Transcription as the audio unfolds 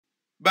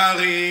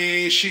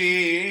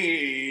Bereshith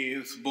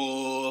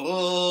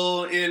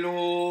bara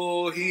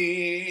Elohim.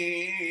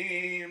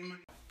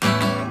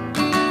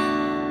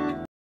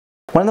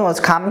 One of the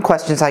most common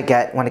questions I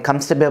get when it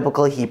comes to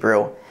biblical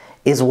Hebrew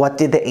is, what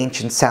did the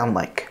ancients sound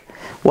like?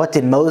 What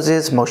did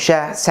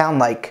Moshe sound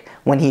like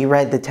when he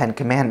read the Ten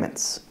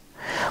Commandments?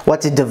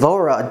 What did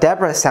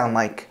Deborah sound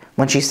like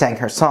when she sang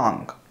her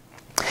song?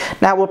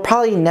 Now, we'll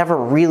probably never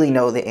really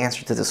know the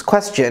answer to this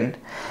question,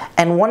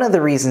 and one of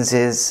the reasons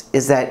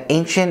is that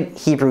ancient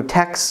Hebrew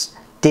texts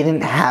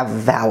didn't have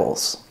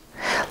vowels.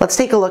 Let's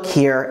take a look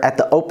here at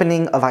the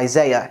opening of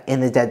Isaiah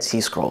in the Dead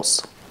Sea Scrolls.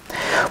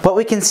 What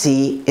we can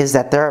see is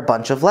that there are a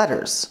bunch of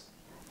letters.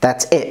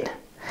 That's it.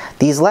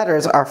 These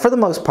letters are for the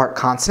most part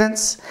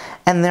consonants,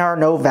 and there are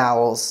no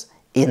vowels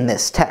in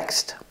this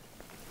text.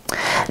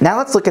 Now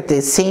let's look at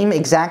the same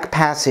exact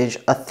passage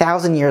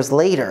 1,000 years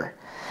later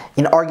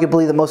in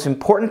arguably the most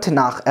important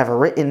Tanakh ever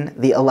written,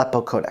 the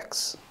Aleppo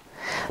Codex.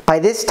 By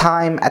this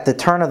time, at the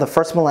turn of the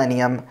first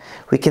millennium,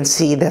 we can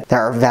see that there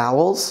are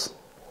vowels,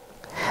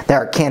 there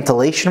are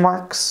cantillation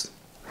marks,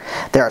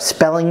 there are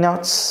spelling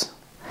notes.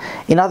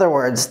 In other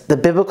words, the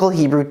biblical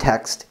Hebrew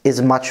text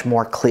is much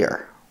more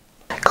clear.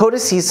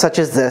 Codices such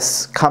as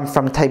this come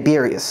from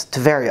Tiberias,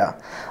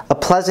 Tiberia, a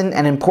pleasant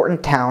and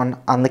important town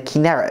on the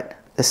Kinneret,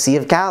 the Sea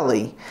of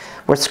Galilee,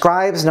 where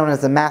scribes known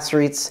as the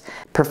Masoretes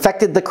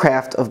perfected the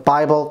craft of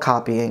Bible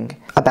copying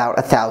about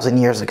 1,000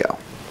 years ago.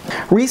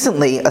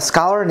 Recently, a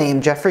scholar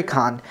named Jeffrey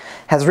Kahn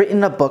has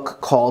written a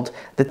book called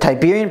The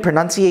Tiberian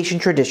Pronunciation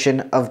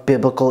Tradition of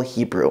Biblical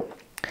Hebrew.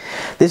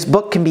 This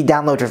book can be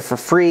downloaded for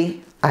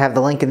free. I have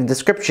the link in the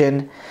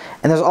description,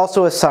 and there's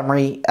also a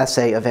summary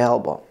essay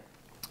available.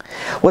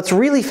 What's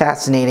really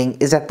fascinating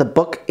is that the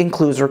book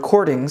includes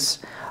recordings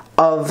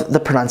of the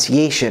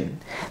pronunciation.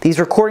 These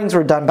recordings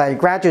were done by a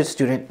graduate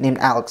student named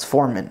Alex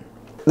Foreman.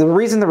 The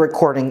reason the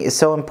recording is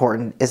so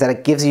important is that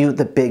it gives you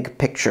the big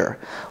picture.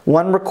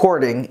 One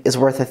recording is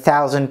worth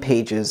 1,000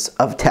 pages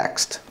of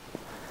text.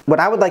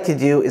 What I would like to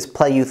do is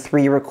play you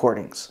 3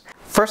 recordings.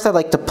 First, I'd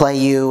like to play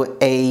you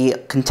a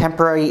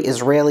contemporary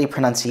Israeli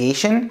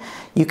pronunciation.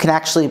 You can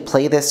actually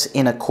play this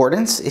in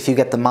accordance if you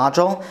get the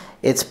module.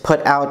 It's put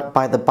out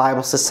by the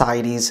Bible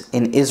Societies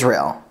in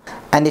Israel.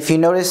 And if you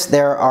notice,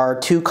 there are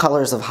 2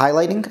 colors of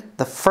highlighting.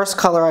 The first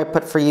color I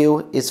put for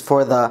you is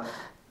for the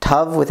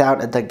tav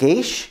without a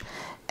dagesh.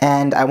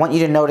 And I want you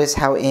to notice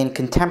how in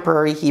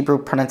contemporary Hebrew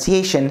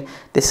pronunciation,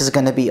 this is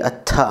going to be a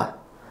t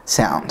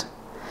sound.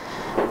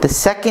 The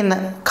second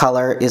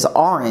color is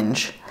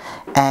orange,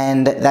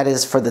 and that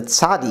is for the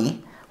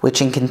tzadi,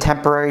 which in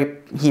contemporary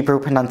Hebrew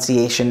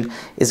pronunciation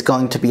is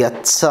going to be a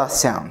ts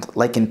sound,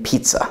 like in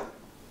pizza.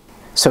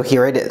 So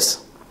here it is.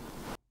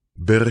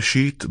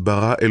 בראשית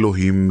ברא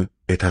אלוהים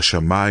את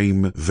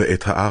השמיים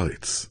ואת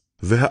הארץ,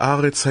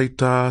 והארץ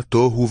הייתה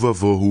תוהו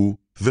ובוהו,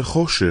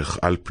 וחושך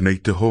על פני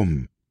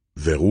תהום,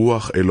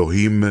 ורוח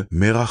אלוהים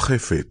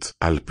מרחפת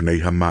על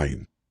פני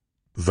המים.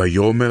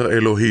 ויאמר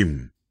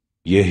אלוהים,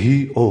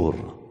 יהי אור.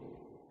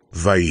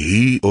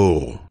 ויהי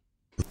אור.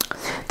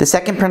 The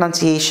second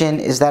pronunciation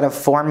is that of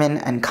Foreman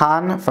and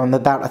Kahn from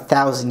about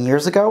 1,000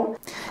 years ago.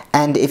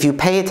 And if you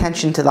pay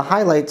attention to the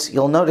highlights,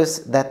 you'll notice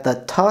that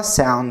the t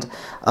sound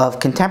of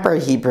contemporary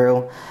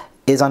Hebrew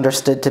is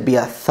understood to be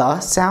a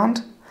th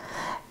sound.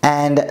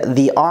 And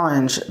the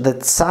orange, the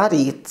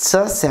tzadi,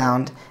 ts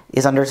sound,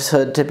 is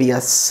understood to be a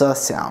s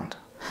sound.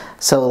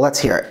 So let's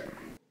hear it.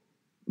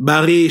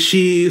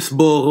 Bereshith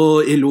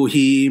bara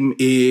Elohim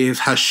es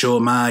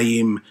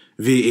hashamayim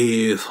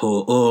ve'es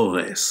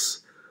ha'ores.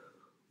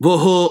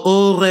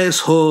 והאורס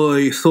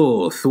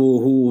הויתו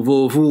תוהו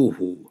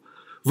ובוהו,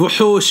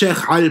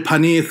 וחושך על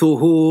פני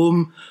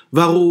תהום,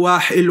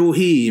 ורוח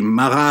אלוהים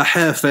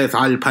מרחפת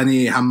על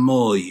פני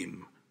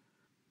המים.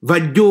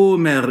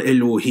 ויאמר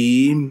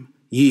אלוהים,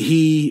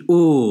 יהי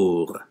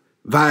אור,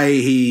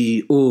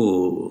 ויהי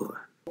אור.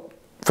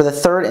 For the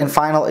third and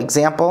final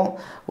example,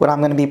 what I'm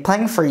going to be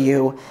playing for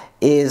you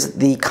is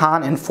the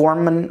Kahn and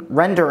Foreman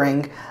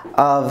rendering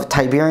of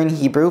Tiberian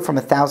Hebrew from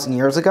 1,000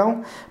 years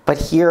ago, but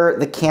here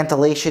the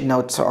cantillation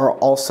notes are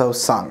also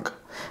sung.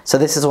 So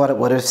this is what it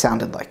would have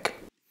sounded like.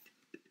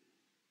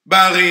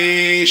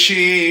 Bereshith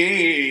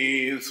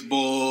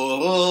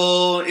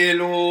bara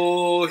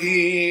Elohim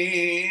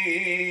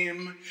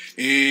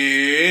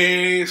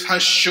es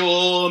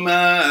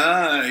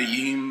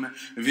hashamayim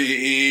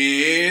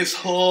ve'es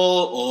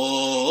ha'ores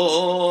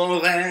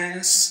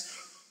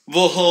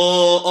v'ha'ores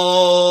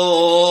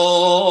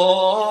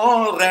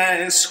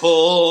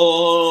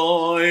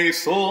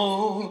ha'itho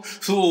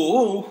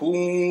thuhu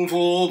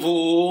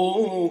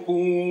v'vuhu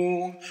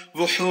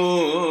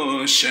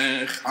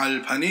v'choshech al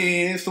panei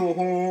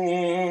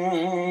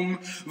thuhum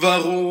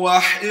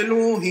v'ruach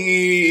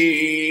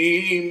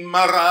Elohim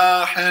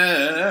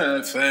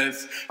marachefet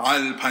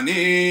al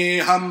panei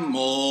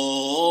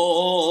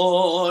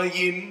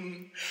hamayim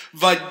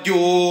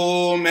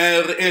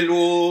v'yomer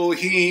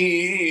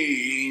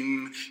Elohim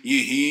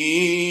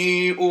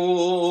yehi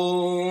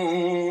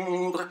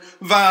or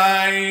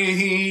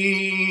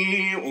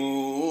vayhi or.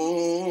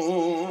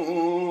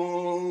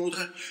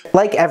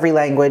 Like every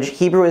language,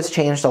 Hebrew has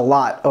changed a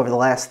lot over the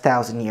last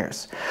 1,000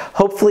 years.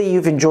 Hopefully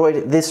you've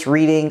enjoyed this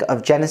reading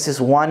of Genesis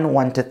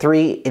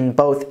 1:1-3 in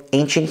both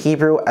ancient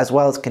Hebrew as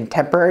well as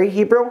contemporary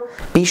Hebrew.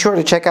 Be sure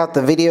to check out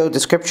the video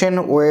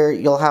description where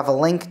you'll have a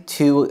link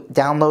to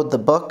download the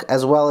book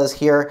as well as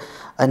hear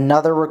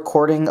another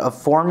recording of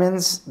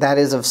Foreman's, that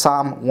is of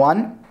Psalm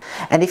 1.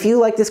 And if you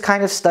like this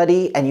kind of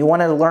study and you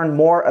want to learn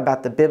more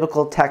about the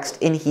biblical text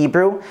in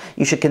Hebrew,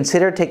 you should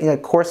consider taking a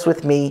course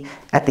with me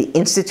at the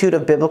Institute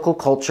of Biblical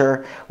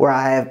Culture, where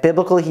I have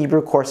biblical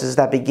Hebrew courses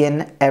that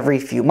begin every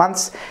few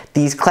months.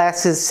 These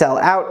classes sell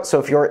out, so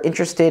if you're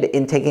interested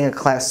in taking a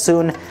class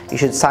soon, you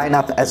should sign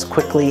up as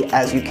quickly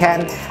as you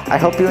can. I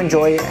hope you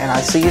enjoy, and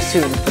I'll see you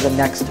soon for the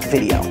next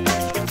video.